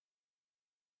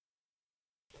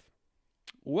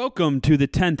Welcome to the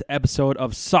 10th episode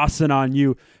of Saucin' on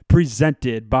You,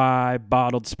 presented by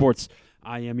Bottled Sports.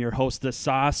 I am your host, The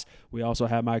Sauce. We also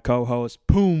have my co-host,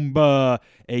 Pumbaa,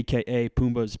 a.k.a.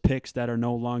 Pumbaa's Picks that are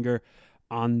no longer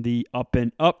on the up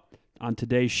and up. On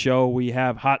today's show, we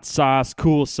have hot sauce,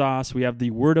 cool sauce. We have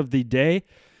the word of the day,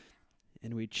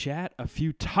 and we chat a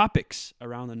few topics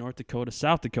around the North Dakota,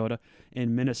 South Dakota,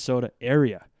 and Minnesota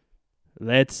area.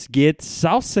 Let's get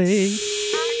saucy.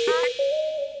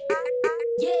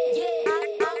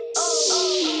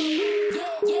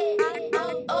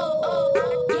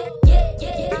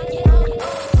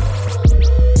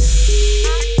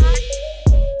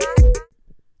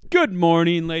 Good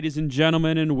morning, ladies and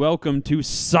gentlemen, and welcome to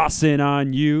Saucin'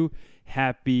 on You.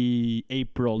 Happy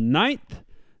April 9th,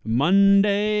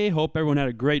 Monday. Hope everyone had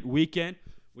a great weekend.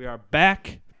 We are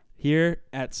back here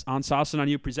on Saucin' on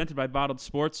You, presented by Bottled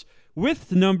Sports,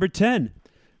 with number 10,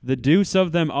 the deuce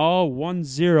of them all,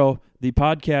 1-0, the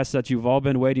podcast that you've all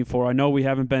been waiting for. I know we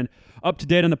haven't been up to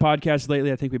date on the podcast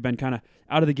lately. I think we've been kind of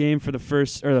out of the game for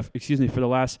the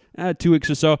last 2 weeks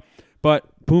or so. But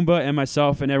Pumbaa and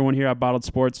myself and everyone here at Bottled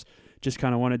Sports just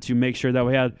kind of wanted to make sure that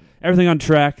we had everything on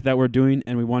track that we're doing,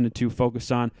 and we wanted to focus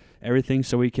on everything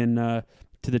so we can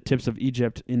to the tips of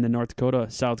Egypt in the North Dakota,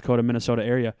 South Dakota, Minnesota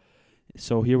area.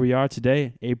 So here we are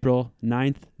today, April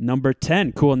 9th, number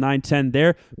 10. Cool, 9-10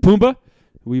 there. Pumbaa,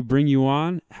 we bring you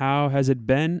on. How has it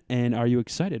been, and are you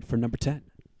excited for number 10?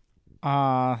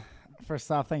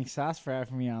 First off, thanks, Sauce, for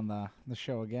having me on the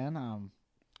show again.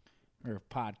 Or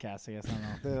podcast, I guess.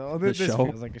 I don't know. This show?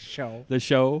 Feels like a show. The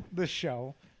show? The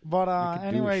show. But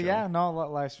anyway, yeah, no,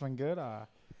 life's been good.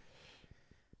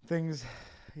 Things,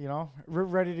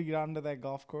 ready to get out into that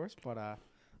golf course. But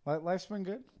life's been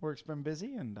good. Work's been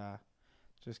busy, and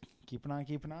just keeping on,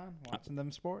 watching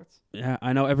them sports. Yeah,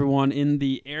 I know everyone in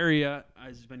the area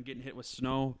has been getting hit with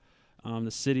snow.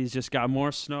 The city's just got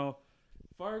more snow.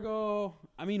 Fargo,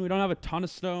 we don't have a ton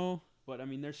of snow. But,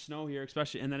 there's snow here,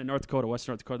 especially, and then in North Dakota, West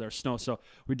North Dakota, there's snow. So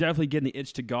we're definitely getting the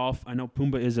itch to golf. I know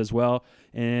Pumbaa is as well.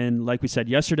 And like we said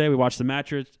yesterday, we watched the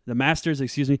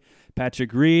Masters.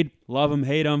 Patrick Reed, love him,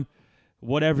 hate him,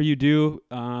 whatever you do.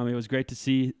 It was great to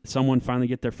see someone finally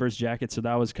get their first jacket, so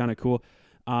that was kind of cool.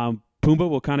 Pumbaa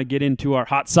will kind of get into our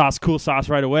hot sauce, cool sauce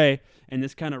right away, and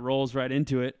this kind of rolls right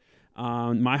into it.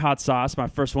 My hot sauce, my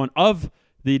first one of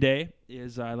the day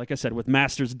is, like I said, with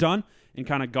Masters done and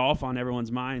kind of golf on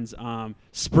everyone's minds.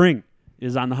 Spring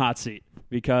is on the hot seat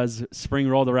because spring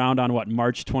rolled around on,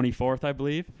 March 24th, I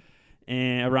believe,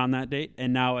 and around that date.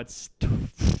 And now it's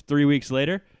 3 weeks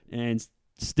later and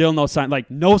still no sign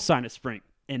of spring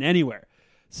in anywhere.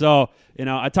 So,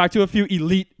 I talked to a few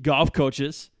elite golf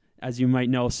coaches, as you might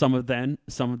know, some of them,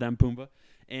 Pumbaa,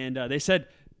 and they said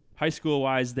high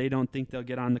school-wise, they don't think they'll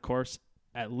get on the course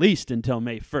at least until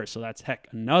May 1st. So that's,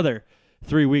 another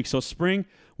 3 weeks. So spring,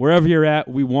 wherever you're at,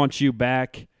 we want you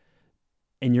back,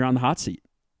 and you're on the hot seat.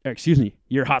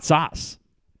 You're hot sauce,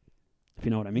 if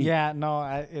you know what I mean. Yeah,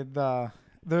 no,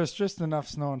 there's just enough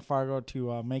snow in Fargo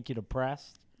to make you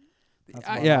depressed. That's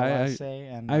what I say.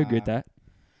 And I agree with that.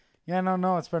 Yeah,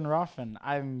 no, it's been rough, and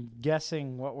I'm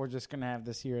guessing what we're just going to have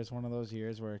this year is one of those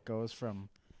years where it goes from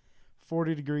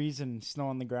 40 degrees and snow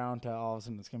on the ground to all of a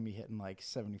sudden it's going to be hitting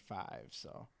 75.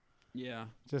 So yeah,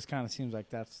 just kind of seems like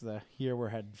that's the year we're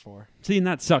headed for. See, and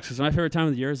that sucks because my favorite time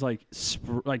of the year is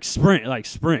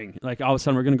spring. Like all of a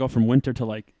sudden we're going to go from winter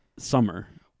to summer.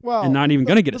 Well, and not even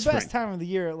going to get a spring. The best time of the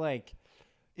year,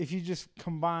 if you just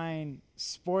combine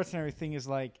sports and everything, is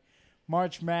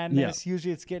March Madness. Yeah.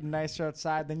 Usually it's getting nicer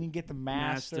outside. Then you get the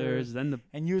Masters, then the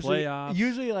playoffs.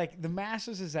 Usually the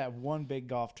Masters is that one big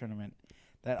golf tournament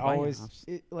that always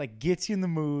gets you in the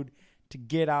mood to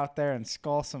get out there and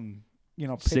skull some, pitching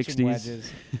 60s.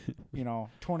 wedges,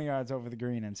 20 yards over the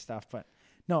green and stuff. But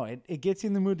no, it gets you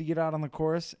in the mood to get out on the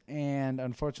course. And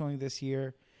unfortunately this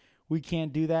year we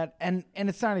can't do that. And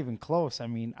it's not even close. I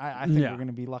think we're going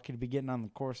to be lucky to be getting on the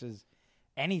courses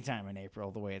anytime in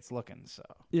April the way it's looking. So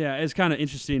yeah, it's kind of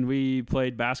interesting. We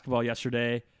played basketball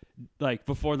yesterday,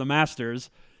 before the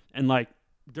Masters, and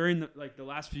during the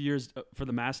last few years for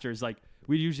the Masters,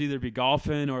 we'd usually either be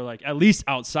golfing or at least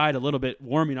outside a little bit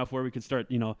warm enough where we could start,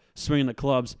 swinging the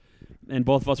clubs. And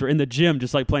both of us were in the gym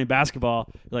just playing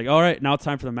basketball. All right, now it's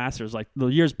time for the Masters. The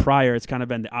years prior, it's kind of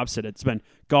been the opposite. It's been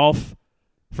golf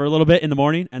for a little bit in the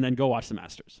morning and then go watch the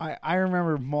Masters. I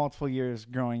remember multiple years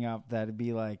growing up that it'd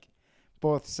be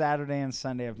both Saturday and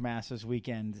Sunday of Masters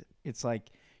weekend. It's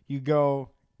you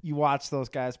go, you watch those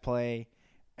guys play,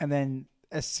 and then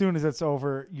as soon as it's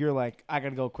over, you're I got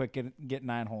to go quick and get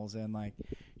 9 holes in.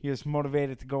 You're just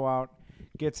motivated to go out,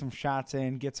 get some shots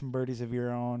in, get some birdies of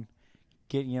your own,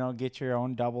 get your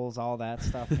own doubles, all that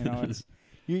stuff. It's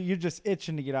you're just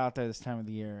itching to get out there this time of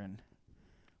the year.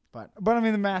 But I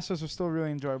mean, the Masters was still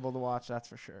really enjoyable to watch. That's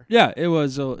for sure. Yeah, it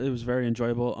was very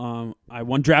enjoyable. I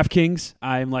won DraftKings.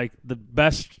 I'm like the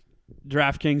best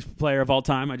DraftKings player of all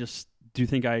time. I just do you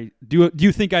think I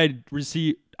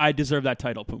deserve that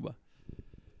title, Pumbaa?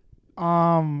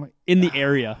 In the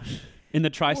area, in the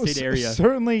tri-state area.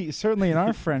 Certainly in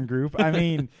our friend group. I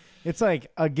mean, it's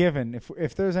like a given.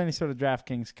 If there's any sort of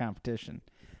DraftKings competition,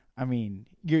 I mean,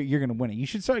 you're gonna win it. You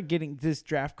should start getting this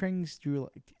DraftKings.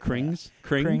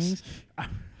 Krings.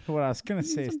 What I was gonna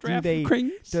say is,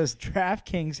 does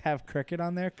DraftKings have cricket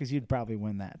on there? Because you'd probably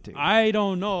win that too. I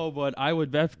don't know, but I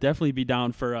would definitely be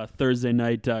down for a Thursday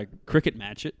night cricket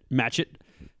match.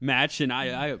 And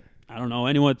I don't know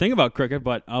anyone think about cricket,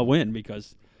 but I'll win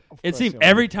because it seemed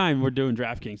every time we're doing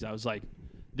DraftKings, I was like,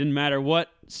 didn't matter what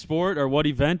sport or what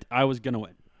event, I was gonna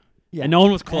win. Yeah, and no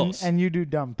one was close. And you do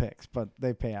dumb picks, but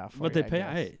they pay off. They pay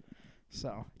off. Hey.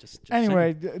 So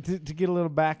anyway, to get a little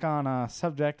back on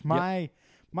subject, my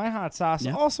hot sauce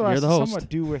also has to somewhat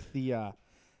do with the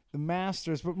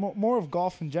Masters, but more of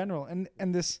golf in general,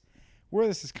 and this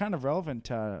is kind of relevant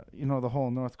to the whole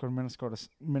North Dakota,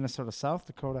 Minnesota, South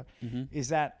Dakota, is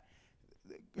that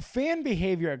fan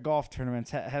behavior at golf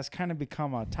tournaments has kind of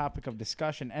become a topic of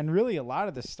discussion, and really a lot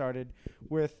of this started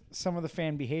with some of the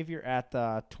fan behavior at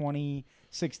the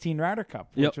 2016 Ryder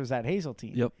Cup, which was at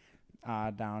Hazeltine,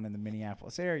 down in the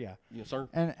Minneapolis area. Yes, sir.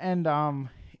 And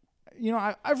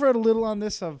I've read a little on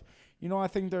this of, I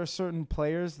think there are certain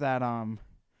players that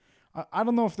I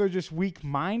don't know if they're just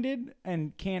weak-minded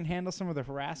and can't handle some of the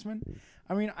harassment.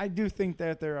 I mean, I do think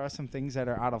that there are some things that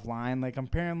are out of line. Like,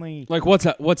 apparently... Like, what's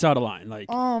out of line? Like,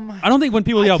 I don't think when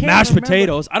people yell mashed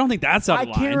potatoes, I don't think that's out of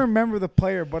line. I can't remember the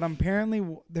player, but apparently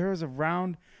there was a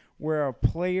round where a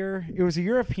player... It was a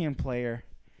European player.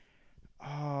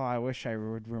 Oh, I wish I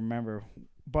would remember.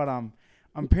 But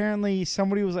apparently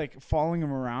somebody was, like, following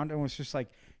him around and was just, like,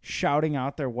 shouting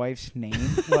out their wife's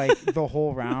name, like, the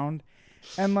whole round.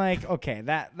 And, like, okay,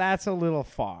 that's a little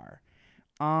far.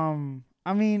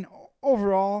 I mean...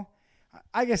 Overall,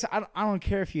 I guess I don't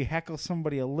care if you heckle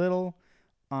somebody a little.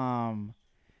 I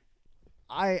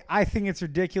think it's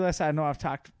ridiculous. I know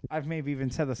I've maybe even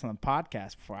said this on the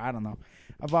podcast before. I don't know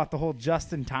about the whole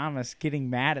Justin Thomas getting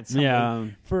mad at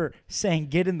somebody for saying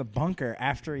get in the bunker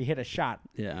after he hit a shot.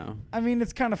 Yeah. I mean,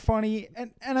 it's kind of funny,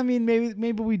 and I mean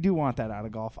maybe we do want that out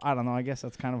of golf. I don't know. I guess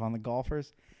that's kind of on the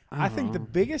golfers. I think the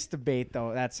biggest debate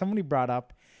though that somebody brought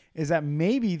up is that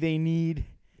maybe they need.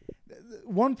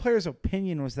 One player's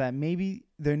opinion was that maybe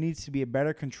there needs to be a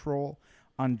better control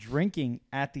on drinking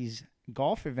at these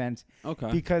golf events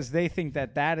because they think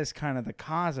that is kind of the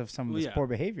cause of some of this poor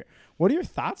behavior. What are your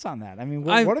thoughts on that? I mean,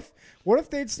 what if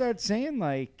they'd start saying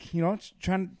like,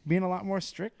 being a lot more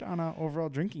strict on overall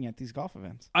drinking at these golf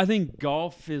events? I think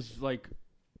golf is like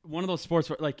one of those sports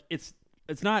where like it's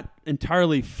not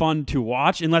entirely fun to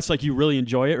watch unless like you really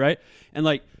enjoy it, right? And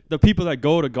like the people that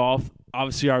go to golf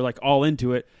obviously are like all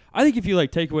into it. I think if you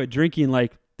like take away drinking,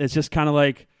 like it's just kind of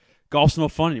like golf's no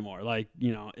fun anymore. Like,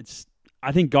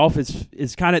 I think golf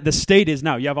is kind of the state is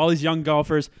now. You have all these young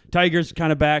golfers. Tiger's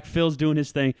kind of back. Phil's doing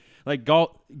his thing. Like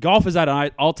golf is at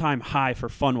an all-time high for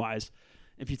fun-wise.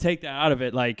 If you take that out of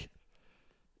it, like,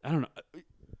 I don't know.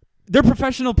 They're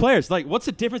professional players. Like, what's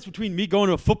the difference between me going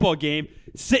to a football game,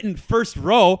 sitting first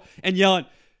row, and yelling,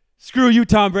 "Screw you,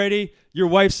 Tom Brady. Your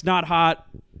wife's not hot.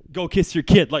 Go kiss your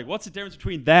kid." Like, what's the difference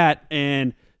between that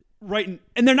and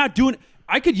and they're not doing.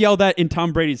 I could yell that in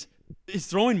Tom Brady's his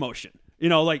throwing motion.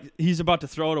 Like he's about to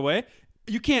throw it away.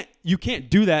 You can't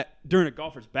do that during a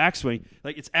golfer's backswing.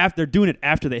 Like it's after they're doing it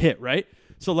after they hit, right?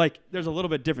 So like there's a little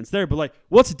bit of difference there. But like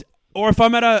or if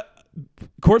I'm at a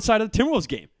courtside of the Timberwolves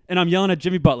game and I'm yelling at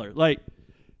Jimmy Butler, like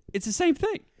it's the same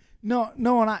thing. No,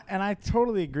 and I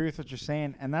totally agree with what you're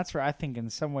saying, and that's where I think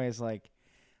in some ways like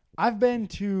I've been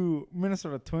to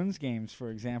Minnesota Twins games,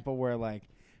 for example, where like.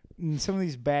 In some of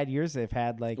these bad years they've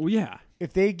had, like,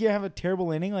 if they have a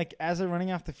terrible inning, like, as they're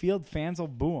running off the field, fans will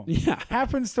boo them. Yeah.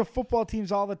 Happens to football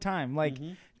teams all the time. Like,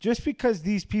 just because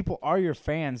these people are your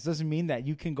fans doesn't mean that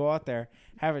you can go out there,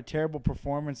 have a terrible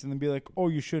performance, and then be like, oh,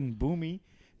 you shouldn't boo me.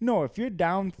 No, if you're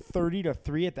down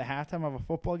 30-3 at the halftime of a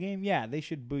football game, they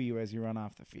should boo you as you run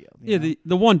off the field.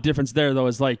 The one difference there, though,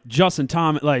 is, like, Justin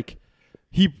Thomas, like,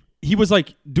 he was,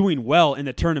 like, doing well in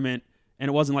the tournament, and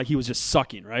it wasn't like he was just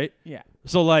sucking, right? Yeah.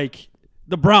 So, like,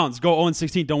 the Browns go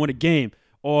 0-16, don't win a game,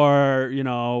 or,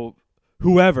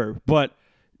 whoever. But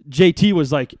JT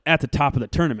was, like, at the top of the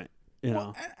tournament,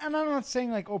 Well, and I'm not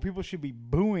saying, like, people should be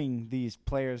booing these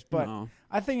players, but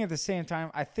I think at the same time,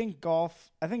 I think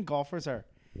golfers are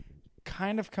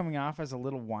kind of coming off as a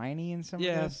little whiny in some of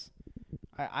this.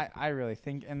 I really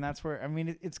think, and that's where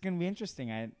it's going to be interesting.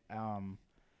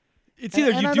 It's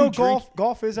either and you I do know drink.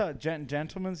 golf is a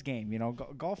gentleman's game.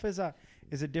 Golf is a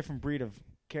different breed of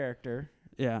character.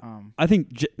 Yeah, I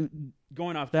think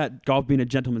going off that, golf being a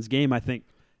gentleman's game, I think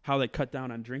how they cut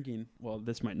down on drinking. Well,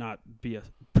 this might not be a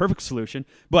perfect solution,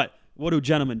 but what do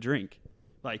gentlemen drink?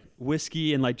 Like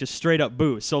whiskey and like just straight up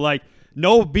booze. So like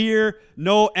no beer,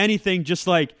 no anything, just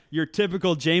like your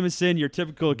typical Jameson, your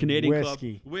typical Canadian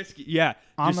Whiskey. club whiskey. Yeah,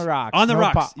 On just the rocks. on the No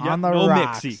rocks. on Yeah, the no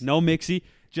rocks. mixy,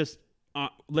 just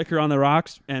liquor on the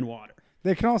rocks and water.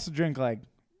 They can also drink like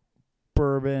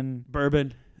bourbon.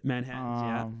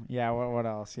 Manhattans. Yeah. What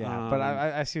else? Yeah. But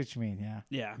I see what you mean. Yeah.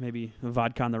 Yeah, maybe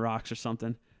vodka on the rocks or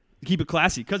something. Keep it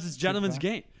classy because it's gentleman's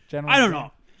game. Gentleman's I don't game.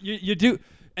 know. You do,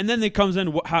 and then it comes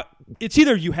in. It's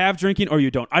either you have drinking or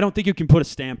you don't. I don't think you can put a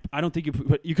stamp. I don't think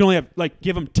you can only have like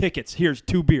give them tickets. Here's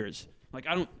 2 beers. Like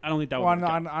I don't think that would. Well, work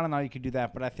out. I don't know. You could do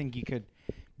that, but I think you could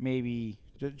maybe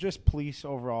just police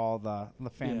overall the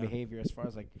fan behavior as far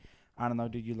as like. I don't know,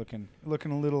 dude. You looking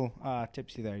a little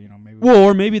tipsy there, maybe. Well,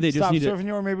 or maybe they just stop need serving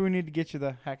you, or maybe we need to get you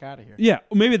the heck out of here. Yeah,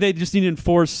 or maybe they just need to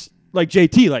enforce like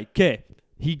JT. Like, okay,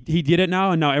 he did it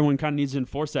now, and now everyone kind of needs to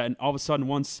enforce that. And all of a sudden,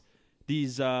 once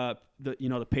these the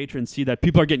patrons see that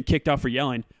people are getting kicked out for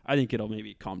yelling, I think it'll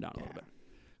maybe calm down a little bit.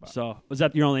 So, was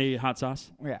that your only hot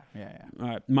sauce? Yeah. All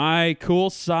right, my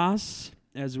cool sauce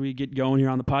as we get going here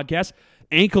on the podcast.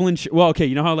 Ankle insurance. Well, okay,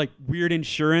 you know how like weird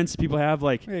insurance people have,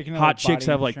 like Yeah, you can have, hot like, chicks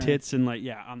body have like insurance. tits and like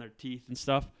on their teeth and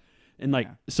stuff, and like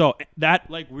so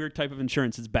that like weird type of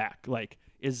insurance is back. Like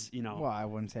is Well, I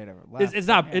wouldn't say it ever left. it's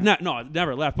not no, it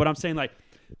never left. But I'm saying like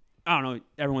I don't know.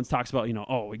 Everyone talks about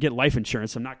we get life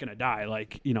insurance. I'm not gonna die.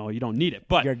 Like you don't need it,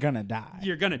 but You're gonna die.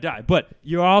 You're gonna die, but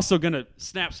you're also gonna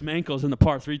snap some ankles in the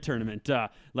par 3 tournament,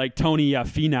 like Tony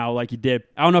Finau, like you did.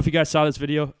 I don't know if you guys saw this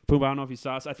video, Pooh. I don't know if you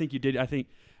saw this. I think you did. I think.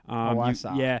 I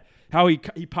saw. Yeah, how he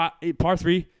par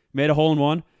 3 made a hole in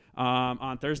one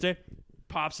on Thursday,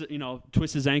 pops it,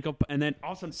 twists his ankle, and then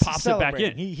all of a sudden pops it back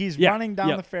in. He's Yeah, running down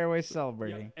yeah. the fairway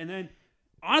celebrating. Yeah. And then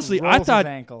honestly, Rolls I his thought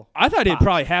ankle, it pops,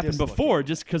 probably happened dislocated. before,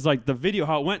 just because like the video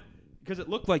how it went, because it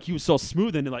looked like he was so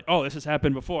smooth and like, oh, this has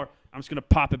happened before. I'm just gonna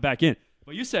pop it back in.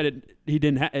 But you said it. He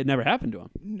didn't. It never happened to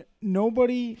him.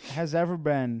 Nobody has ever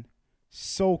been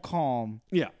so calm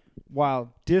Yeah.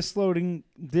 while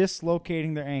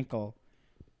dislocating their ankle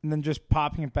and then just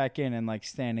popping it back in and like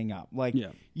standing up. Like Yeah.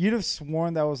 you'd have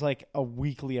sworn that was like a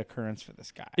weekly occurrence for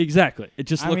this guy. Exactly. It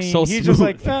just looks so he's smooth. just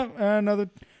like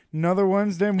another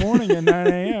Wednesday morning at 9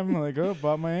 a.m. Like, oh,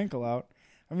 bought my ankle out.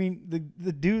 I mean,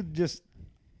 the dude just,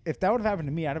 if that would have happened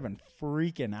to me, I'd have been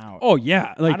freaking out. oh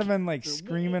yeah, like I'd have been like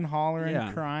screaming, hollering,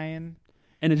 Yeah. crying.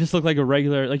 and it just looked like a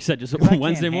regular, like you said, just 'Cause I a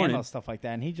Wednesday can't morning. handle stuff like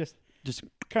that, and he just Just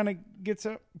kind of gets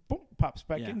up, boom, pops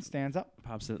back Yeah. in, stands up,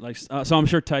 pops it like so. I'm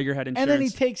sure Tiger had insurance. and then he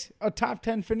takes a top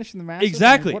 10 finish in the Masters.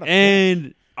 exactly. What a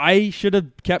And I should have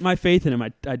kept my faith in him. I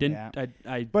didn't. Yeah.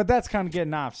 I But that's kind of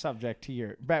getting off subject to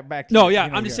your back to no, your, yeah.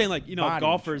 you know, I'm just your saying, like body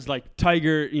golfers like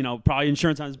Tiger, probably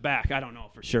insurance on his back. I don't know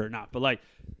for sure, not, but like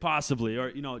possibly,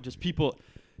 or just people.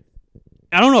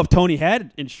 I don't know if Tony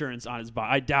had insurance on his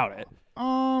body. I doubt it.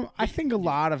 I think a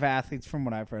lot of athletes, from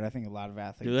what I've heard,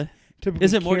 Do they? typically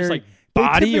Is it more just carry- like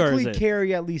body they or is typically it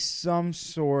carry at least some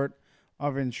sort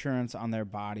of insurance on their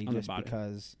body, On their just body.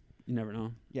 because. You never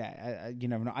know. Yeah, you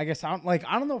never know. I guess I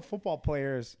don't know football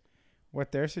players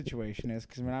what their situation is,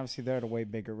 because obviously they're at a way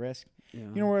bigger risk.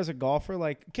 Yeah. Whereas a golfer,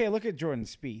 like, okay, look at Jordan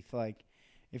Spieth. Like,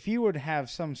 if he would have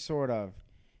some sort of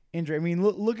injury,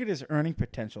 look at his earning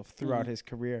potential throughout his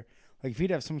career. Like, if he'd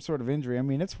have some sort of injury,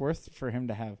 it's worth for him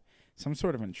to have some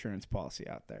sort of insurance policy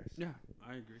out there. Yeah,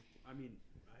 I agree. I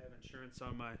have insurance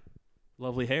on my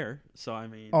lovely hair, so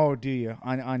Oh, do you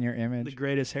on your image? the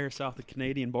greatest hair south of the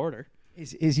Canadian border.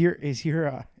 Is your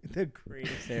the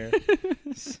greatest hair?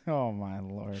 Oh my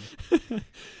lord!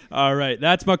 All right,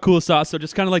 that's my cool sauce. So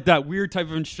just kind of like that weird type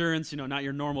of insurance, not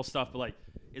your normal stuff, but like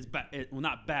it's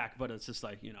not back, but it's just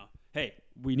like hey,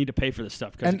 we need to pay for this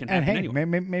stuff because it can happen hey, anyway.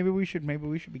 maybe we should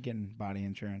be getting body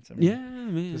insurance. Yeah,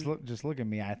 man. Just look at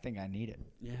me. I think I need it.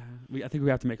 Yeah, I think we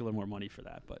have to make a little more money for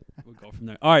that, but we'll go from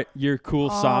there. All right, your cool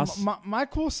sauce. My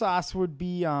cool sauce would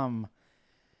be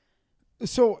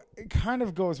So it kind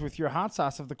of goes with your hot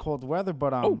sauce of the cold weather,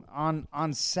 but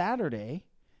on Saturday,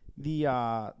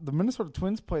 the Minnesota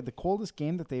Twins played the coldest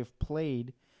game that they've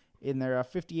played in their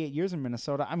 58 years in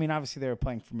Minnesota. Obviously they were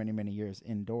playing for many, many years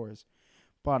indoors,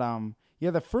 but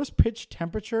the first pitch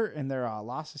temperature in their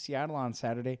loss to Seattle on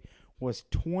Saturday was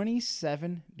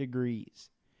 27 degrees.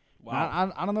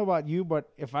 Wow. I don't know about you,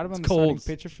 but if I'd have been the starting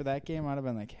pitcher for that game, I'd have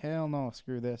been like, hell no,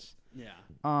 screw this. Yeah.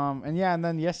 And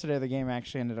then yesterday the game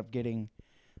actually ended up getting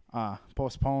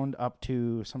postponed up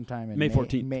to sometime in May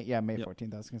 14th. May Yep.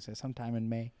 14th. I was gonna say sometime in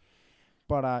May.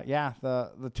 But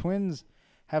the Twins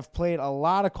have played a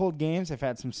lot of cold games. They've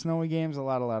had some snowy games, a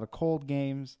lot of cold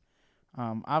games.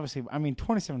 Obviously, I mean,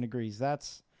 27 degrees.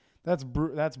 That's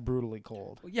brutally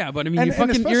cold. Yeah, but I mean, And you're in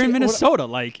especially- Minnesota.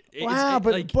 Like, Wow,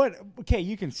 it's, but okay,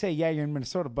 you can say you're in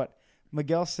Minnesota, but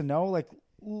Miguel Sano, like,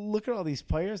 look at all these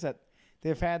players that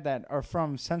they've had that are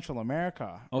from Central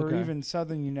America or Okay. even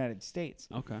Southern United States.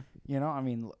 okay. You know, I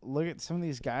mean, look at some of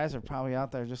these guys are probably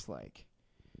out there just like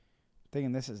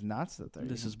thinking this is nuts that they're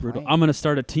This even is brutal. playing. I'm gonna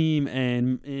start a team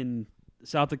in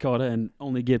South Dakota and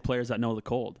only get players that know the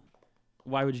cold.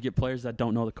 Why would you get players that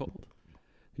don't know the cold?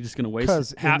 You're just gonna waste.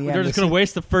 'Cause in the end, They're just this gonna is-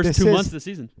 waste the first this 2 is- months of the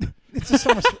season. It's a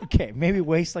summer. Okay, maybe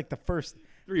waste like the first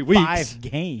 3 weeks 5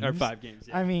 games or 5 games.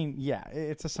 Yeah. I mean, yeah,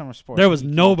 it's a summer sport. There was You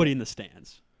can't- nobody in the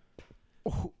stands.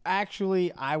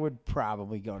 Actually, I would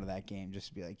probably go to that game just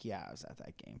to be like, yeah, I was at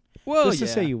that game. Well, Just to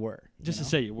say you were. Just you to know?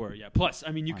 say you were, yeah. Plus,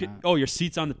 I mean, you Why could. not? Oh, your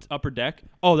seat's on the upper deck.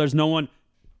 Oh, there's no one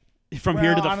from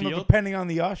here to the I don't know, field. depending on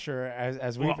the usher,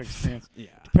 as we've Well, experienced. Yeah,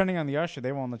 Depending on the usher,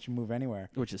 they won't let you move anywhere.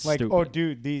 which is Like, stupid. oh,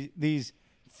 dude, these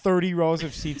 30 rows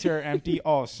of seats are empty.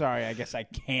 Oh, sorry, I guess I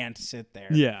can't sit there.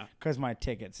 Yeah, Because my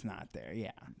ticket's not there.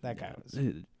 Yeah, that guy was.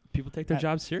 People take their That-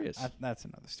 jobs serious. That's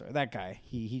another story. That guy,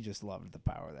 he just loved the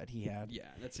power that he had. Yeah,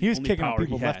 that's He was the only kicking power on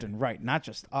people he left had. and right, not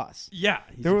just us. Yeah,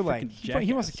 he's They a were like, freaking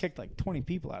he must have jackass. kicked like 20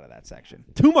 people out of that section.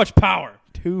 Too much power.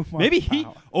 Too much Maybe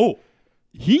power.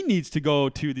 he needs to go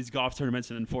to these golf tournaments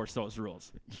and enforce those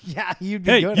rules. Yeah, he'd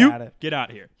be Hey, good you at it. get out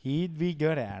of here. He'd be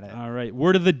good at it. All right,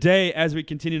 word of the day as we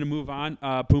continue to move on.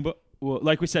 Pumbaa, well,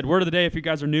 like we said, word of the day. If you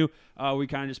guys are new, we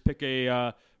kind of just pick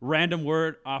a random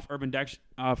word off Urban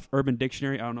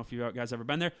Dictionary. I don't know if you guys ever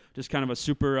been there. Just kind of a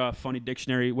super funny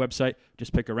dictionary website.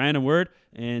 Just pick a random word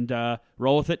and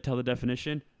roll with it. Tell the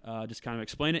definition. Just kind of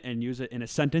explain it and use it in a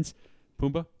sentence.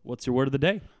 Pumbaa, what's your word of the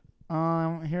day?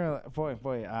 Here,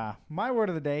 my word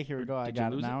of the day. Here we go. I Did you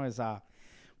got it lose now. Is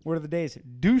word of the day is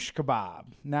douche kebab.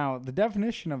 Now, the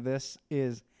definition of this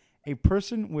is a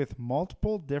person with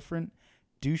multiple different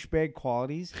douchebag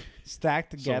qualities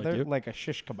stacked together you. like a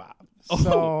shish kebab. Oh.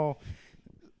 So,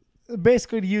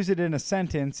 basically, to use it in a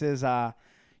sentence is,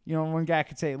 one guy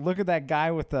could say, "Look at that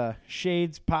guy with the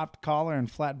shades, popped collar, and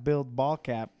flat-billed ball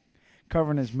cap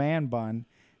covering his man bun,"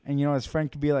 and his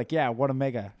friend could be like, "Yeah, what a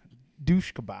mega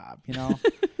douche kebab,"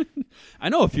 I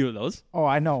know a few of those. Oh,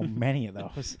 I know many of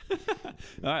those.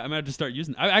 I might have to start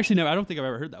using. I don't think I've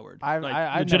ever heard that word. I've never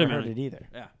heard legitimately. it either.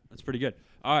 Yeah, that's pretty good.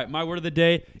 All right, my word of the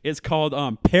day is called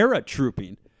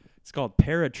paratrooping. It's called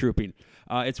paratrooping.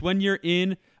 It's when you're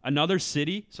in another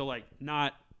city, so like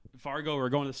not Fargo or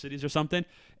going to the cities or something,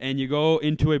 and you go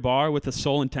into a bar with the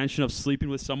sole intention of sleeping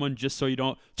with someone just so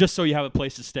you have a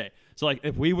place to stay. So like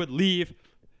if we would leave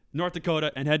North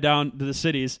Dakota and head down to the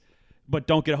cities, but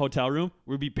don't get a hotel room,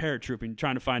 we'd be paratrooping,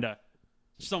 trying to find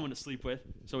someone to sleep with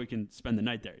so we can spend the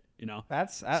night there.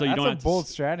 That's So you don't a have to bold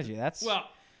strategy. That's well,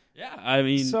 yeah. I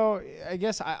mean, so. I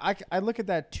guess I look at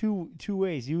that two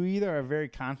ways. You either are very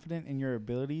confident in your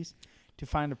abilities to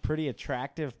find a pretty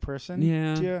attractive person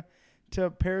to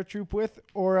paratroop with,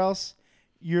 or else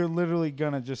you're literally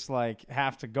gonna just like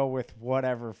have to go with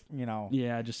whatever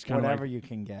yeah, just kind of whatever you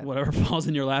can get. whatever falls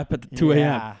in your lap at the 2 a.m.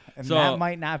 Yeah, and So- that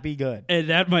might not be good. And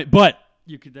that might, but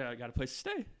you could got a place to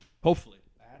stay. Hopefully,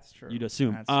 That's true. you'd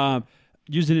assume. That's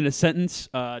Using it in a sentence,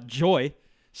 Joy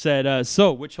said,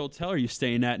 "So, which hotel are you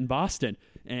staying at in Boston?"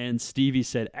 And Stevie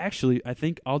said, "Actually, I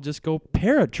think I'll just go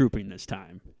paratrooping this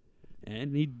time."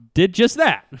 And he did just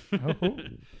that. Oh.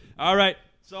 All right.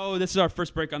 So this is our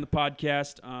first break on the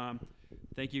podcast.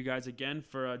 Thank you guys again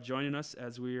for joining us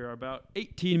as we are about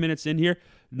 18 minutes in here.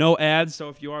 No ads. So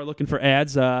if you are looking for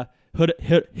ads,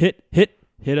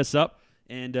 hit us up,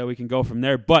 and we can go from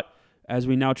there. But as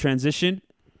we now transition,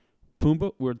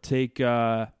 Pumbaa,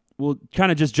 we'll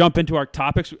kind of just jump into our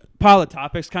topics, pile of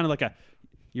topics, kind of like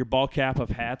your ball cap of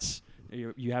hats.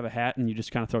 You have a hat, and you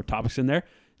just kind of throw topics in there.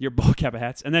 Your ball cap of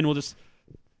hats, and then we'll just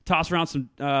toss around some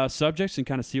subjects and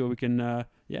kind of see what we can.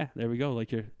 There we go,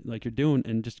 like you're doing,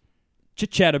 and just chit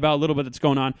chat about a little bit that's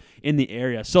going on in the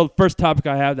area. So the first topic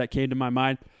I have that came to my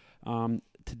mind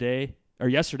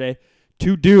yesterday,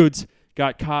 2 dudes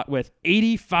got caught with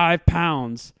 85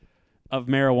 pounds of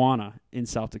marijuana in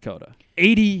South Dakota.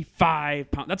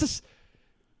 85 pounds. That's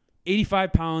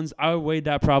 85 pounds. I weighed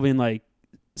that probably in like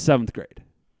 7th grade.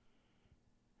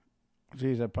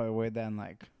 Jeez, I probably weighed that in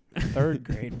like 3rd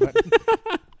grade, but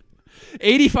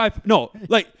 85. No,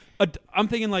 like I'm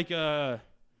thinking like a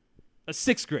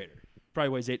 6th grader probably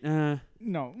weighs 8.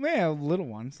 no, little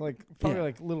ones, like probably Yeah.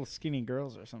 like little skinny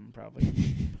girls or something, probably.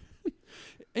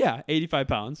 Yeah, 85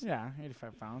 pounds. Yeah,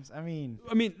 85 pounds. I mean,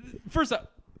 first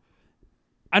up,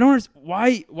 I don't understand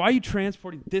why are you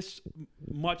transporting this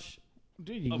much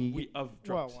dude, of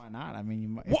drugs? well, why not? I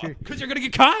mean, Because you're going to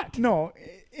get caught. no.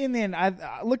 In the end,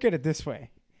 I look at it this way: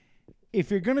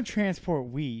 if you're gonna transport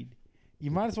weed,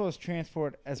 you might as well just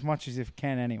transport as much as you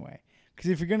can anyway.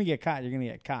 Because if you're gonna get caught, you're gonna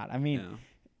get caught. I mean,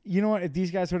 you know what? If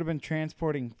these guys would have been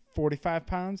transporting 45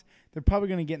 pounds, they're probably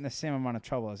gonna get in the same amount of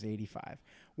trouble as 85.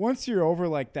 Once you're over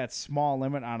like that small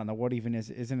limit, I don't know what even is.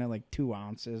 Isn't it like 2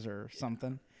 ounces or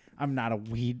something? I'm not a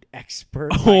weed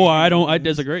expert. Oh, I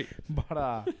disagree.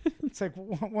 But it's like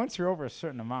once you're over a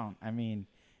certain amount, I mean,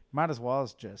 might as well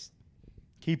as just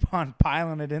keep on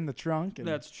piling it in the trunk. And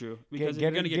that's true. Because if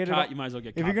you're going to get caught, you might as well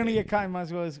get caught. If you're going to get caught, you might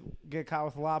as well get caught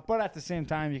with a lot. But at the same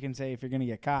time, you can say if you're going to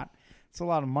get caught, it's a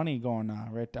lot of money going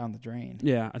right down the drain.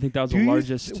 Yeah, I think that was the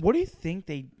largest. What do you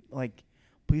think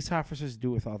police officers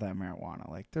do with all that marijuana?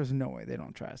 Like, there's no way they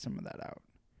don't try some of that out.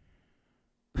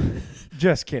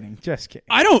 Just kidding.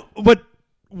 I don't. But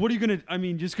what are you gonna? I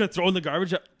mean, just gonna throw in the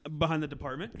garbage behind the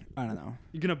department? I don't know.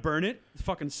 You're gonna burn it? The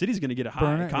fucking city's gonna get a high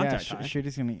Burn it? contact Yeah, high.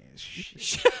 shitty's gonna.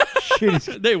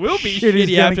 Shitty's, They will be shitty's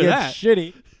shitty gonna after get that.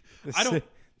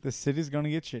 Shitty. The city's gonna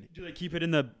get shitty. Do they keep it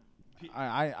in the?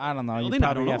 I don't know. You Building? I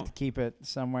probably don't have know. to keep it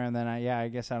somewhere, and then I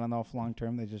guess I don't know if long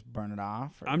term they just burn it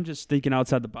off. Or, I'm just thinking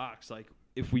outside the box. Like,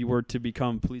 if we were to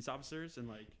become police officers and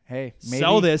like hey, maybe,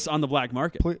 sell this on the black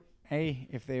market, hey,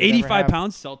 if they 85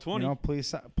 pounds, sell 20. You know,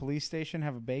 police station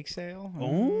have a bake sale.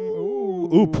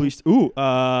 Police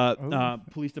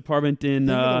police department in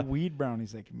Think of the weed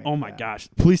brownies they can make. oh my gosh,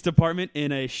 police department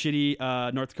in a shitty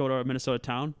North Dakota or Minnesota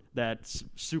town that's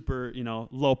super,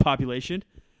 low population.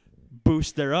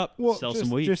 Boost their up, sell some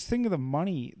weed. Just think of the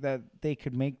money that they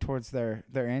could make towards their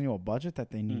annual budget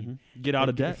that they need. Mm-hmm. Get out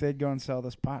of debt. If they'd go and sell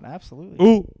this pot,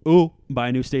 absolutely. Buy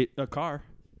a new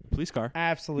police car.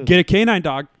 Absolutely. Get a canine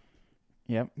dog.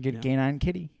 Yep. Get a canine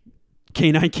kitty.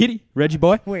 Canine kitty, Reggie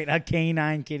boy. Wait, a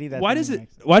canine kitty. Why does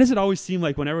it always seem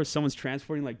like whenever someone's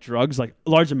transporting like drugs, like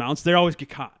large amounts, they always get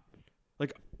caught?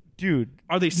 Like, dude,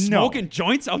 are they smoking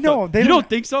joints out No, you don't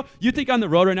think so? You think on the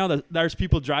road right now that there's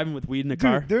people driving with weed in the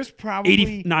car? There's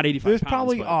probably not 85 There's pounds,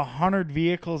 probably but 100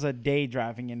 vehicles a day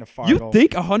driving into Fargo. You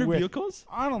think 100 vehicles?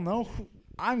 I don't know.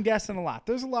 I'm guessing a lot.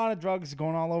 There's a lot of drugs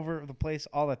going all over the place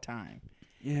all the time.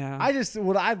 Yeah.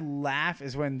 What I laugh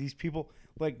is when these people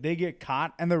like they get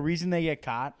caught, and the reason they get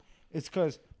caught is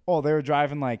because they were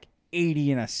driving like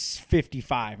 80 in a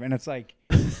 55, and it's like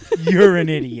you're an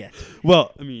idiot.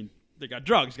 Well, I mean, they got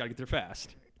drugs, got to get there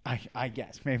fast. I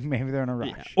guess maybe they're in a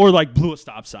rush, or like blew a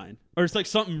stop sign, or it's like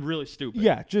something really stupid.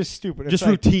 Yeah, just stupid. Just it's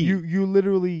like routine. You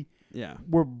literally Yeah.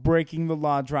 were breaking the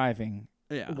law driving.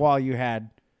 Yeah. While you had,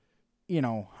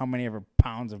 how many ever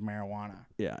pounds of marijuana.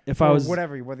 Yeah. If I was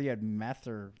whether you had meth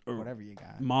or whatever you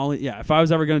got. Molly, yeah. If I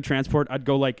was ever going to transport, I'd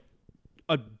go like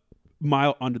a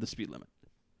mile under the speed limit.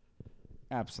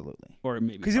 Absolutely. Or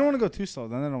maybe because you don't want to go too slow.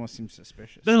 Then it almost seems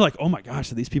suspicious. Then they're like, oh my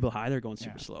gosh, are these people high? They're going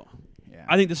super slow. Yeah.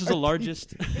 I think this is the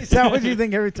largest. Is that what you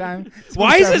think every time?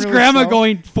 Why is his really grandma slow?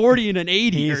 going 40 and an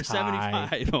 80 He's or 75?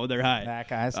 high. Oh, they're high. That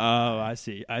guy's I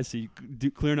see.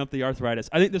 Clearing up the arthritis.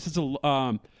 I think this is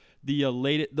one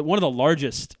of the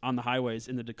largest on the highways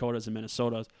in the Dakotas and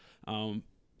Minnesotas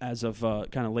as of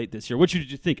kind of late this year. What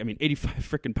did you think? I mean, 85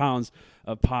 freaking pounds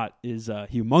of pot is a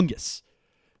humongous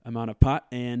amount of pot.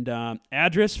 And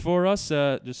address for us,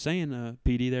 just saying,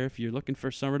 PD there, if you're looking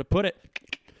for somewhere to put it,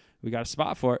 we got a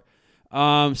spot for it.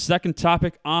 Second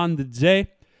topic on the day,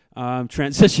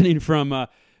 transitioning from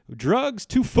drugs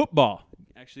to football.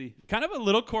 Actually, kind of a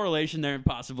little correlation there,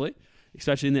 possibly,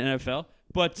 especially in the NFL.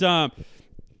 But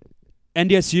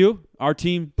NDSU, our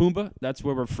team, Pumbaa, that's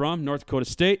where we're from, North Dakota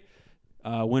State,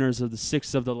 winners of the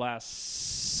 6 of the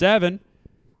last 7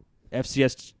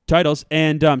 FCS titles.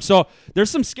 And so there's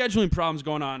some scheduling problems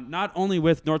going on, not only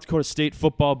with North Dakota State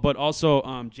football, but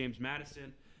also James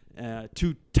Madison,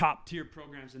 2 top-tier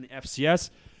programs in the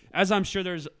FCS. As I'm sure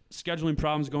there's scheduling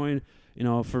problems going,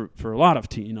 for a lot of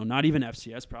teams, not even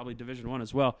FCS, probably Division I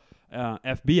as well,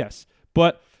 FBS.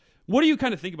 But what do you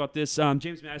kind of think about this?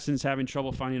 James Madison's having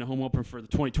trouble finding a home opener for the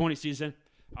 2020 season.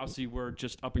 Obviously, we're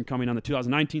just up and coming on the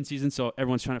 2019 season, so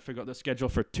everyone's trying to figure out the schedule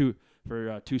for two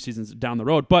seasons down the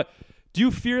road. But do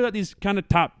you fear that these kind of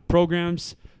top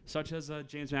programs, such as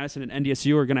James Madison and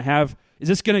NDSU, are going to have? Is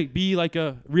this going to be like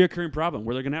a reoccurring problem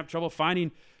where they're going to have trouble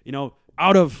finding,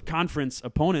 out of conference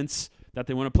opponents that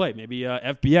they want to play? Maybe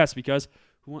FBS, because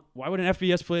why would an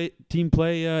FBS team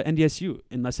play NDSU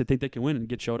unless they think they can win and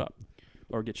get showed up?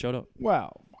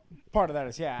 Well, Part of that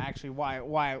is actually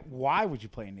why would you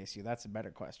play in NDSU? That's a better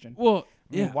question. Well,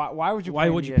 I mean, yeah. why would you? Why play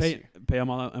would in you NDSU? pay them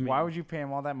all out? I mean, why would you pay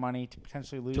them all that money to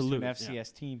potentially lose to an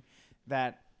FCS team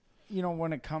that,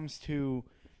 when it comes to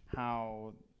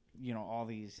how,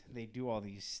 they do all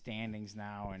these standings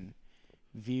now and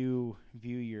view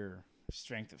your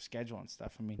strength of schedule and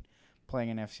stuff. I mean,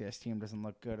 playing an FCS team doesn't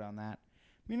look good on that.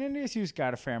 I mean, NDSU's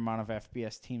got a fair amount of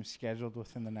FBS teams scheduled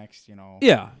within the next,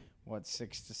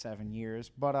 6 to 7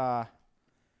 years. But,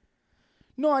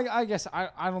 no, I guess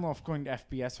I don't know if going to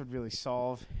FBS would really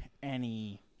solve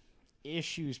any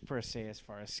issues per se as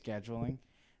far as scheduling.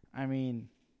 I mean,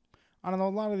 I don't know. A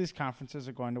lot of these conferences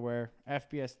are going to where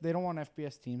FBS, they don't want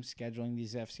FBS teams scheduling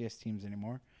these FCS teams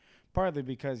anymore. Partly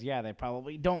because, they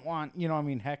probably don't want,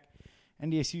 heck,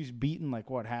 NDSU's beaten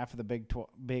half of the Big 12.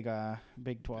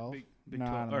 Big 12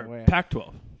 no, or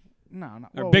Pac-12. No.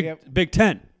 Or well, Big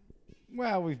 10.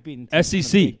 Well, we've beaten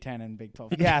SEC. Big 10 and Big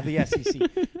 12. Yeah, the SEC.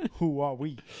 Who are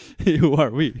we? Who are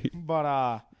we?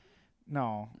 But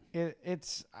no,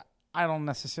 it's I don't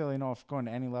necessarily know if going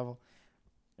to any level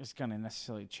is going to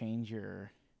necessarily change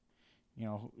your,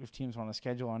 if teams want to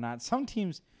schedule or not. Some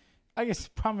teams, I guess the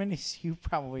problem NDSU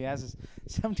probably has is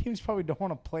some teams probably don't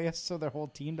want to play us so their whole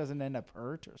team doesn't end up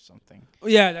hurt or something.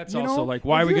 Yeah, that's also like,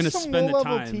 why are we going to spend the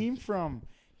time? Team from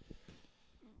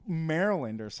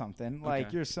Maryland or something,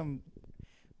 like you're some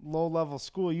low-level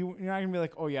school, you're not going to be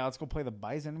like, oh, yeah, let's go play the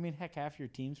Bison. I mean, heck, half your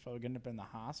team's probably going to end up in the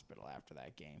hospital after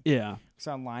that game. Yeah.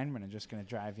 Because linemen are just going to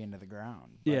drive you into the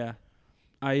ground. But yeah.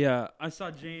 I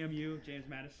saw JMU, James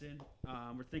Madison.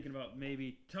 We're thinking about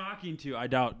maybe talking to, I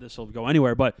doubt this will go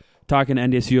anywhere, but talking to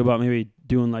NDSU about maybe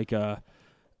doing like a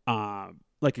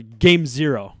game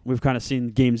zero. We've kind of seen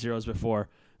game zeros before.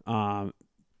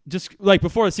 Just like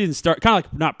before the season start, kind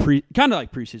of like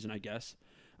preseason, I guess.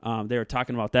 They were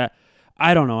talking about that.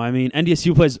 I don't know. I mean,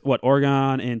 NDSU plays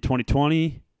Oregon in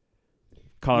 2020,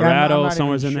 Colorado,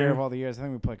 somewhere's in there. Of all the years, I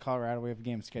think we play Colorado. We have a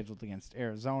game scheduled against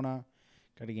Arizona.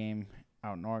 Got a game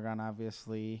out in Oregon,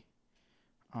 obviously.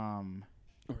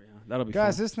 That'll be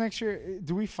guys. fun. This next year,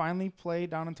 do we finally play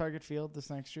down in Target Field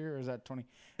this next year, or is that 20?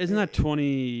 Isn't that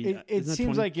 20? It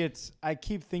seems like it's. I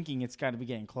keep thinking it's got to be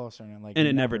getting closer, and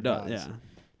it never does. Yeah,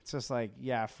 it's just like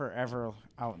forever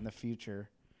out in the future.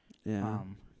 Yeah.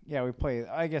 Yeah, we play.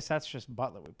 I guess that's just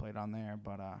Butler we played on there,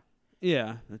 but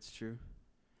yeah, that's true.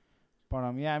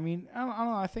 But yeah, I mean, I don't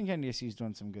know. I think NDSU is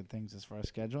doing some good things as far as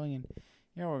scheduling,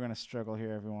 and we're gonna struggle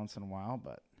here every once in a while,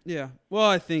 but yeah. Well,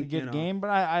 I think it's a good game, but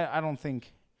I don't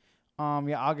think.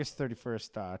 August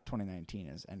 31st, 2019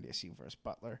 is NDSU versus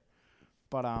Butler,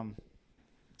 but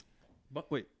But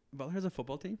wait, Butler has a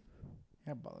football team?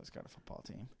 Yeah, Butler's got a football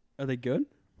team. Are they good?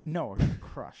 No, we're gonna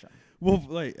crush them. Well,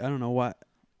 I don't know what.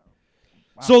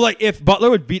 Wow. So, if Butler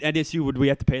would beat NDSU, would we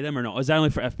have to pay them or no? Is that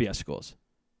only for FBS schools?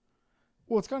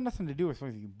 Well, it's got nothing to do with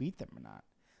whether you beat them or not.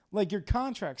 Your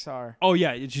contracts are. Oh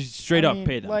yeah, you just straight up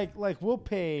pay them. We'll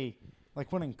pay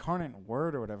when Incarnate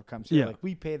Word or whatever comes here. Yeah.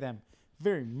 We pay them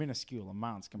very minuscule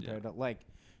amounts compared to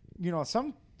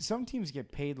some teams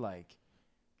get paid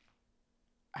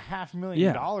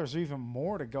 $500,000 or even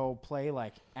more to go play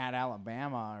at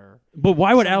Alabama or. But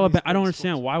why would Alabama? I don't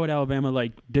understand. Schools. Why would Alabama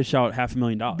dish out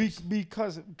 $500,000?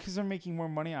 Because they're making more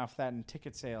money off that in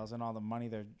ticket sales and all the money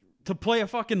they're to play a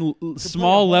fucking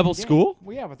small level game. School.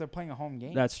 Well, yeah, but they're playing a home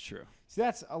game. That's true. See,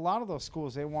 that's a lot of those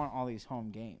schools. They want all these home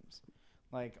games,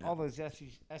 all those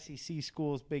SEC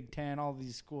schools, Big Ten, all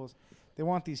these schools. They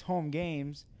want these home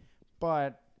games,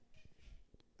 but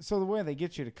so the way they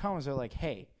get you to come is they're like,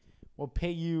 hey. We'll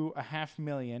pay you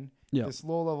 $500,000. Yep. This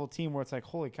low-level team where it's like,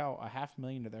 holy cow,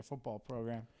 $500,000 to their football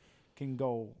program can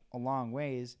go a long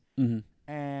ways. Mm-hmm.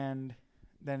 And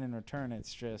then in return,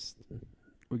 it's just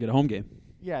we get a home game.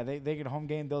 Yeah, they get a home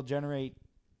game. They'll generate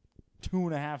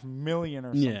 $2.5 million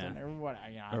or something,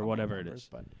 or whatever it is.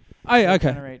 But I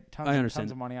generate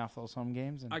tons of money off those home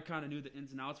games. And I kind of knew the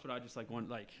ins and outs, but I just it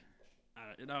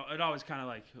always kind of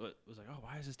was like, oh,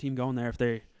 why is this team going there if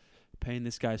they paying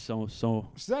this guy so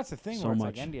that's the thing so where it's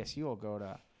much. NDSU will go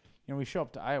to, we show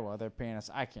up to Iowa, they're paying us.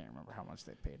 I can't remember how much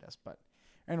they paid us, but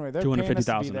anyway, they're paying us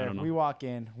to be there. We walk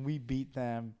in, we beat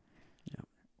them. Yeah.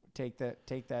 Take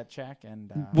that check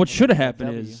and. What should have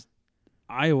happened is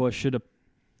we should have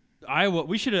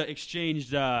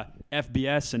exchanged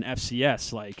FBS and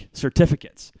FCS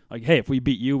certificates. Hey, if we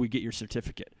beat you, we get your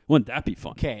certificate. Wouldn't that be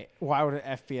fun? Okay, why would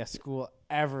an FBS school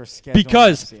ever schedule?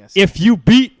 Because FCS? If you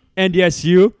beat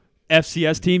NDSU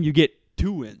FCS team, you get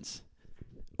 2 wins.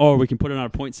 Or we can put it on a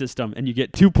point system, and you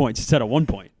get 2 points instead of 1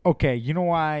 point. Okay, you know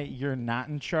why you're not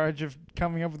in charge of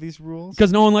coming up with these rules?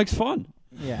 Because no one likes fun.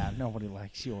 Yeah, nobody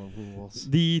likes your rules.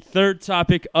 The third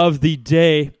topic of the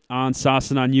day on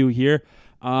Saucin' on You here.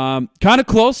 Kind of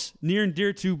close, near and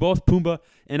dear to both Pumbaa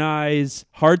and I's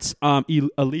hearts.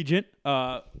 Allegiant,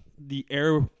 the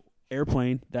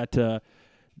airplane that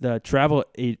the travel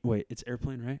it's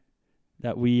airplane, right?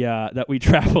 That we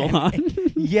travel on.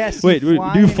 Yes. Wait, do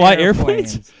you fly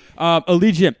airplanes? airplanes?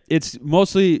 Allegiant. It's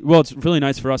mostly it's really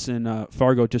nice for us in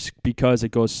Fargo just because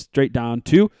it goes straight down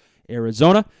to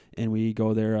Arizona, and we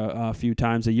go there a few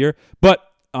times a year. But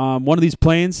one of these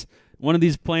planes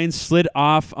slid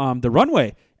off the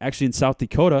runway. Actually, in South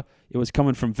Dakota, it was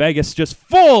coming from Vegas, just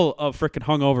full of freaking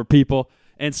hungover people,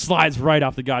 and slides right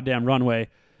off the goddamn runway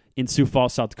in Sioux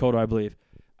Falls, South Dakota, I believe.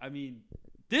 I mean,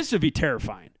 this would be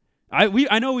terrifying.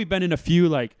 I know we've been in a few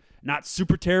like not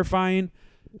super terrifying,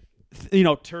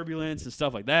 turbulence and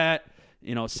stuff like that.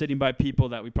 Sitting by people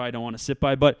that we probably don't want to sit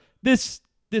by, but this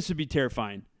would be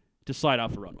terrifying to slide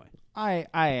off a runway. I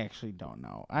actually don't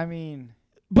know. I mean,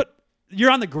 but you're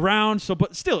on the ground,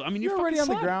 but still, I mean, you're already on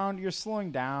sliding. the ground. You're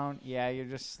slowing down. Yeah, you're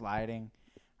just sliding.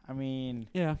 I mean,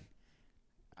 yeah,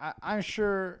 I'm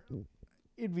sure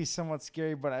it'd be somewhat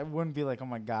scary, but I wouldn't be like, oh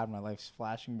my God, my life's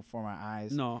flashing before my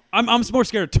eyes. No, I'm more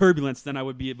scared of turbulence than I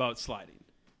would be about sliding.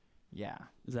 Yeah.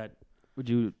 Would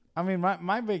you? I mean,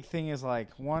 my big thing is like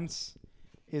when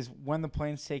the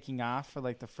plane's taking off for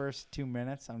like the first 2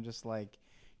 minutes, I'm just like,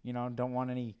 don't want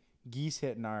any geese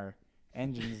hitting our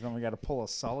engines. Then we got to pull a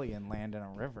Sully and land in a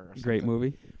river. Or something. Great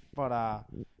movie. But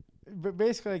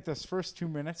basically like those first 2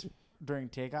 minutes during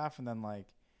takeoff, and then like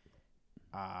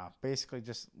basically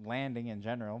just landing in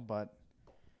general. But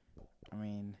I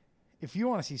mean, if you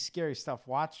want to see scary stuff,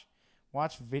 watch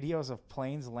videos of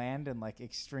planes land in like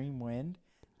extreme wind.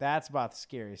 That's about the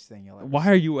scariest thing you'll ever see. Why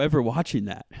are you ever watching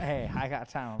that? Hey, I got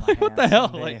time on my hands. What the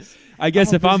hell? Like, I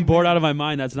guess if I'm bored out of my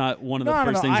mind, that's not one of the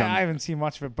first things. I haven't seen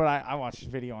much of it, but I watched a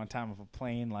video on time of a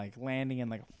plane like landing in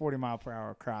like a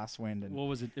 40-mile-per-hour crosswind. And what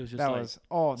was it? It was just that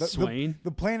like swaying. The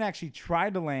plane actually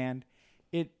tried to land.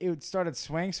 It started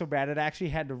swaying so bad it actually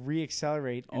had to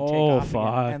reaccelerate and take off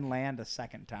again and land a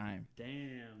second time.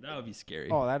 Damn, that would be scary.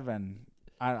 Oh, that'd have been.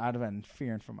 I'd have been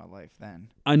fearing for my life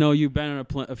then. I know you've been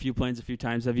on a few planes a few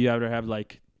times. Have you ever had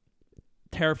like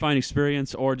terrifying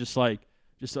experience or just an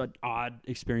odd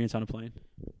experience on a plane?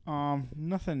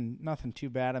 Nothing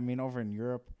too bad. I mean, over in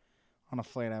Europe, on a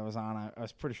flight I was on, I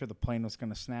was pretty sure the plane was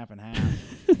going to snap in half.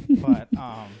 But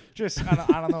I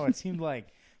don't know. It seemed like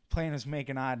plane was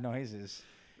making odd noises.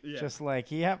 Yeah. Just like,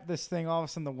 this thing, all of a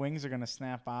sudden the wings are going to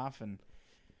snap off and.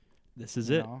 This is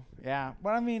it. Yeah.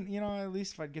 But I mean, at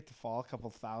least if I'd get to fall a couple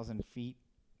 1,000 feet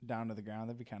down to the ground,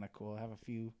 that'd be kind of cool. Have a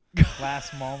few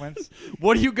last moments.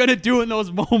 What are you going to do in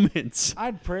those moments?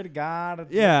 I'd pray to God.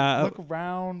 Look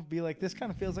around. Be like, this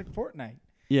kind of feels like Fortnite.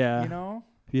 Yeah.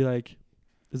 Be like,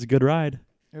 it's a good ride.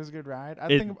 It was a good ride.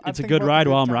 It's a good ride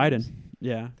while I'm riding.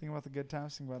 Yeah. Think about the good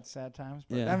times. Think about the sad times.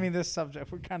 But I mean, this subject,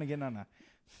 we're kind of getting on a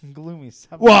gloomy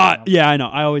subject. What? Yeah, I know.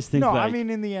 I always think I mean,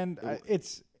 in the end,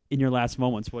 it's... In your last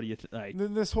moments, what do you like?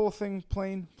 This whole thing,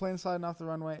 plane sliding off the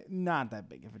runway, not that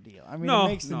big of a deal. I mean, it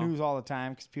makes the news all the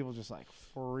time because people just like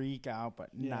freak out,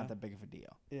 but not that big of a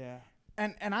deal. Yeah.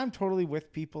 And I'm totally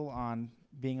with people on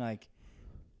being like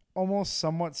almost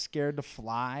somewhat scared to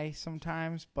fly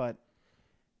sometimes, but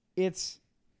it's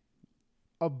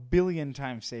a billion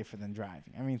times safer than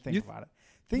driving. I mean, think about it.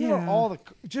 Think about all the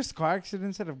car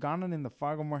accidents that have gone on in the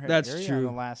Fargo-Moorhead area in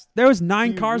the last. There was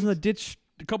 9 cars in the ditch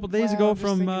a couple days ago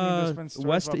from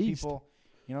west to east. People,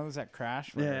 there's that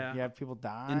crash where you have people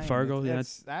die in Fargo.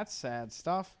 That's sad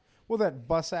stuff. Well, that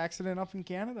bus accident up in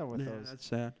Canada with those. That's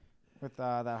sad. With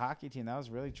that hockey team, that was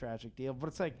a really tragic deal. But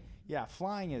it's like,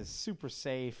 flying is super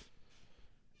safe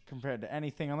compared to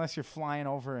anything, unless you're flying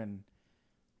over in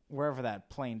wherever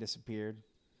that plane disappeared.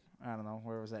 I don't know,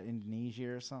 where was that, Indonesia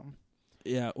or something?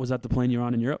 Yeah, was that the plane you were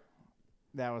on in Europe?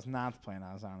 That was not the plane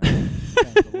I was on.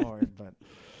 Thank the Lord, but.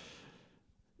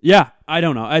 Yeah, I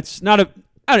don't know. It's not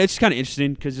it's kind of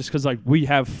interesting because like we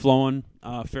have flown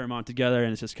a fair amount together,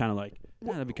 and it's just kind of like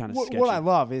that'd be kind of sketchy. What I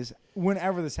love is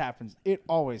whenever this happens, it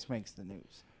always makes the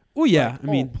news. Oh yeah, like, I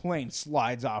mean, plane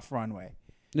slides off runway.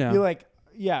 Yeah, you're like,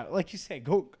 like you say,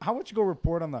 how about you go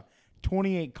report on the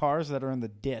 28 cars that are in the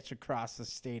ditch across the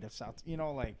state of South?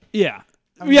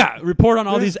 I mean, report on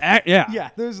all these.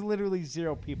 There's literally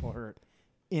 0 people hurt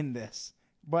in this.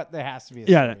 But there has to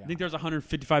be I think there's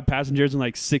 155 passengers and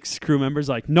like 6 crew members.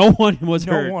 Like no one was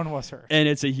hurt. No one was hurt. And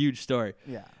it's a huge story.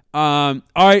 Yeah. All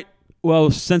right. Well,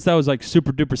 since that was like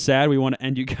super duper sad, we want to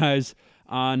end you guys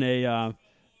on a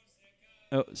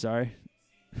sorry.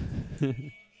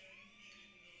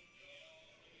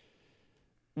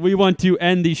 We want to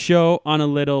end the show on a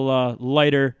little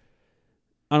lighter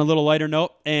on a little lighter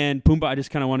note. And Pumbaa, I just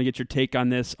kind of want to get your take on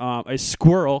this. A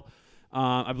squirrel,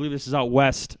 I believe this is out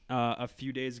west a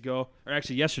few days ago, or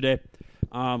actually yesterday,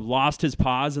 lost his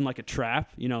paws in like a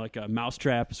trap, like a mouse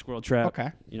trap, squirrel trap,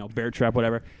 bear trap,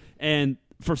 whatever. And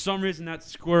for some reason, that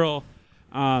squirrel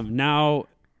now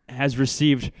has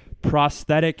received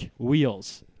prosthetic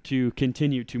wheels to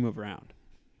continue to move around.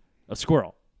 A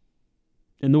squirrel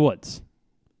in the woods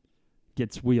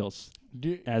gets wheels.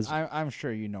 I'm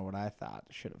sure you know what I thought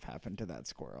should have happened to that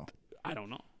squirrel. I don't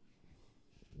know.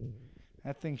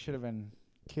 That thing should have been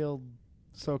killed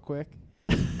so quick.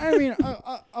 I mean,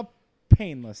 a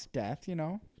painless death,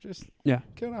 just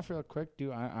kill it off real quick.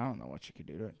 I don't know what you could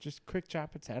do to it. Just quick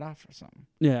chop its head off or something.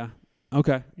 Yeah.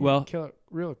 Okay. Well, kill it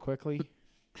real quickly.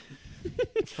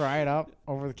 Fry it up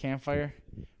over the campfire.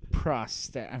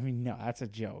 I mean, no, that's a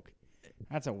joke.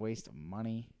 That's a waste of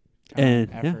money, time,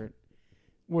 and effort.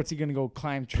 What's he gonna go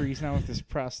climb trees now with his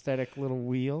prosthetic little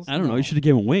wheels? I don't know. You should have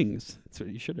given wings. That's what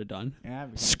you should have done. Yeah,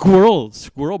 squirrel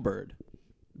bird.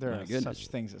 There are such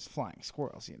things as flying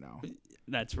squirrels,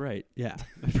 That's right. Yeah,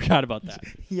 I forgot about that.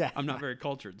 Yeah, I'm not very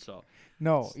cultured, so.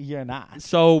 No, you're not.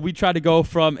 So we try to go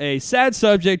from a sad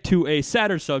subject to a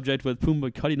sadder subject with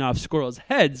Pumbaa cutting off squirrels'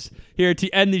 heads here to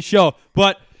end the show.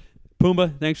 But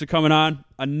Pumbaa, thanks for coming on.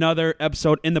 Another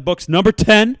episode in the books, number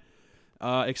 10.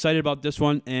 Excited about this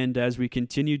one, and as we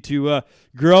continue to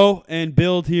grow and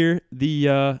build here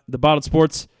the Bottled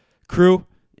Sports crew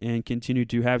and continue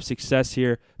to have success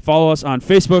here, follow us on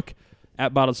Facebook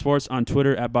at Bottled Sports, on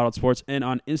Twitter at Bottled Sports, and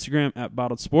on Instagram at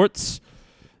Bottled Sports.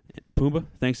 Pumbaa,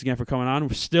 thanks again for coming on.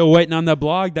 We're still waiting on that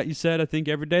blog that you said, I think,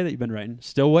 every day that you've been writing.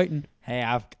 Still waiting. Hey,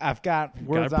 I've got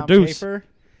words on paper,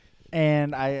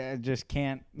 and I just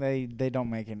can't. They don't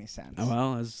make any sense. Oh,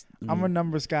 well, I'm a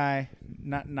numbers guy,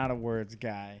 not a words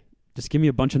guy. Just give me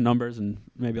a bunch of numbers, and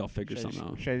maybe I'll figure something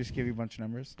out. Should I just give you a bunch of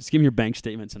numbers? Just give me your bank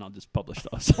statements, and I'll just publish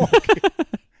those.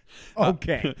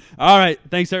 Okay. All right.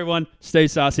 Thanks, everyone. Stay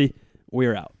saucy.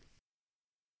 We're out.